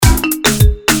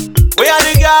Where are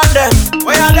the girl them?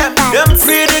 Where are them? Them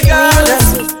pretty girl them.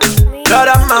 Lord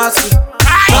have mercy.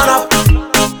 Turn up.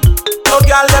 Oh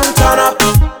girl them turn up.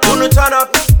 Who no turn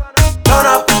up? Turn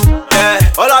up. Yeah.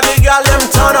 All of the girl them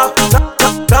turn up.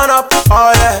 Turn up.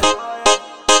 Oh yeah.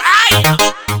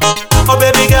 Oh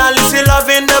baby girl, you see love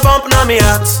in the bump now me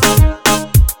heart.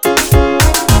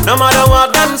 No matter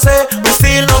what them say, we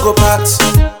still no go part.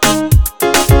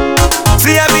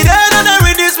 See every day that I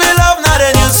read this, we love not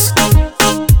the news.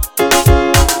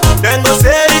 Then go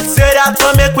say it, say that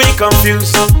to make we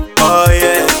confused. Oh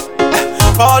yeah.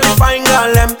 All the fine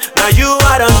girl them, now you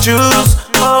I don't choose.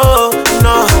 Oh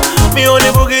no, me only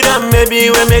boogie them, maybe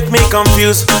will make me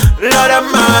confused. Lord have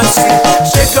mercy,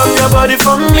 shake up your body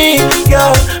for me,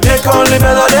 girl. Make only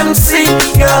better them see,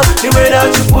 girl. The way that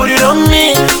you put it on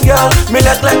me, girl. Me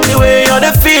like the way you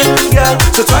the feel, girl.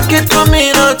 So twerk it for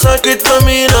me, no twerk it for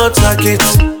me, no twerk it.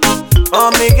 Oh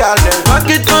me girl, then twerk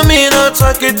it for me, no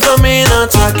twerk it for me, no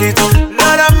twerk it.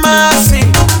 Lord have mercy,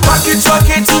 twerk it, twerk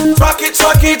it, twerk it,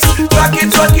 twerk it, twerk it,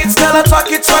 twerk it, girl.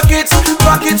 Twerk it, twerk it,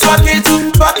 twerk it, twerk it,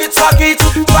 twerk it, twerk it,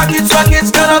 twerk it, twerk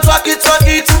it, girl. Twerk it, twerk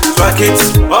it, twerk it.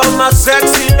 Oh my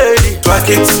sexy lady,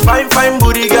 twerk it. Fine, fine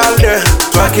booty girl there,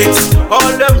 twerk it.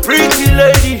 All them pretty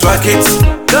lady, twerk it.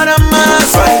 Lord have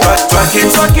mercy, twerk it,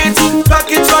 twerk it,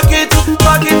 twerk it, twerk it,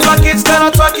 twerk it, twerk it,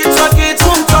 girl. Twerk it, twerk it,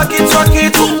 twerk it, twerk it,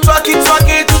 twerk it, twerk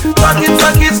it, twerk it,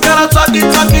 twerk it, girl. Twerk it,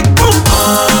 twerk it,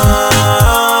 boom.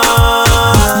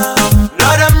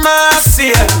 Lord have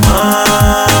mercy,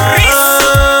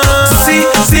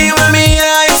 see when me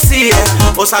I see it.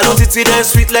 Oh, salute it, see them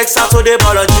sweet like Saturday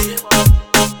biology.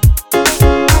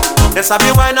 Yes, I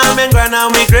be wine and men grind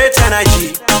and with great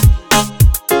energy.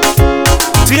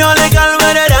 The only girl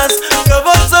when they dance, your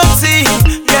voice up see,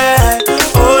 yeah.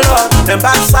 Oh Lord, them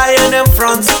backside and them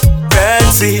front,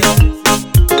 dirty.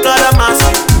 Lord have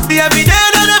mercy. See every day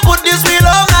that they put this wheel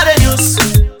on the news.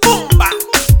 Boom, bang.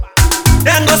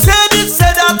 Then go say this,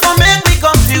 say that for make me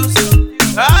confused.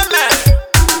 Amen.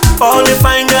 Only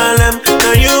fine girl them,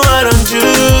 now you I don't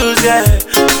choose, yeah.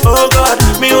 Oh God,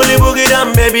 me only boogie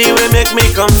them, baby, will make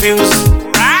me confused.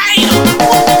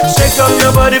 Shake up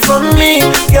your body for me,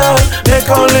 girl. Make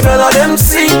only better them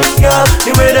see, girl.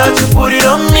 The way that you put it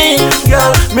on me,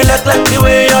 girl. Me like the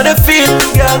way you the feel,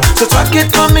 girl. So twerk it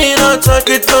for me, no twerk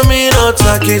it for me, no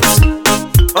twerk it.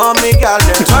 Oh me girl,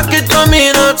 then twerk it for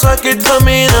me, no twerk it for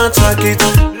me, no twerk it.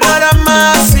 Lord have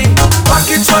mercy, twerk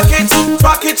it, twerk it,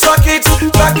 twerk it, twerk it,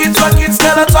 twerk it, twerk it,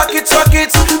 girl. Twerk it, twerk it,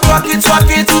 twerk it,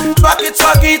 twerk it, twerk it,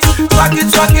 twerk it, twerk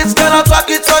it, twerk it, girl. Twerk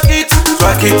it, twerk it,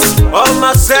 twerk it. Oh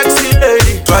my sexy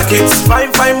lady, twerk it.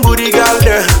 Fine, fine booty girl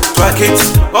there, twerk it.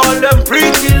 All them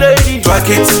pretty lady, twerk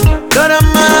it. Lord have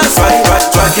mercy,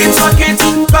 twerk it, twerk it,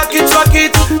 twerk it, twerk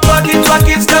it, twerk it,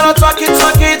 twerk it, girl. Twerk it,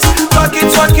 twerk it, twerk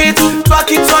it, twerk it,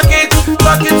 twerk it, twerk it,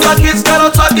 twerk it, twerk it, girl.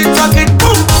 Twerk it, twerk it,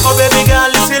 boom. Oh baby girl,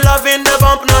 you see love in the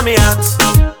bump now me heart.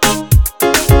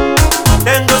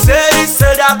 Then go say this,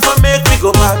 say that for make me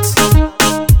go back.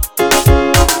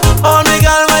 All the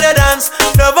girl when they dance,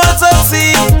 the votes up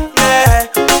see, yeah.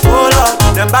 Oh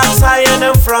Lord, them backside and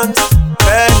them front,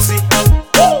 dirty.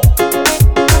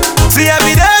 See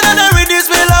every day that I read this,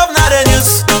 we love not the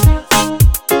news.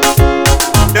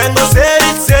 Then go say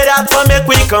it, say that for make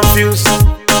we confused.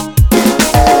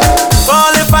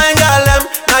 Only fine girl them,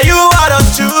 now you I don't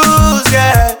choose,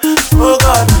 yeah. Oh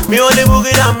God, me only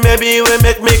boogie them, maybe will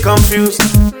make me confused.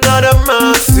 Lord have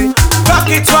mercy. Twerk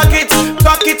it, twerk it,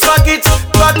 twerk it, twerk it,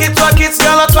 twerk it, twerk it,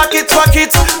 girl. Twerk it, twerk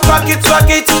it, twerk it, twerk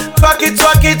it, twerk it,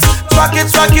 twerk it, twerk it,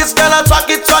 twerk it, girl. Twerk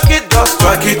it, twerk it, just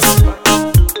twerk it.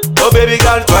 Oh baby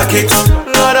girl, twerk it.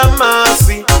 Lord have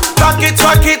mercy. Twerk it,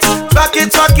 twerk it, twerk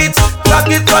it, twerk it, twerk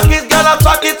it, twerk it, girl.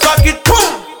 Twerk it,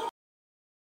 boom.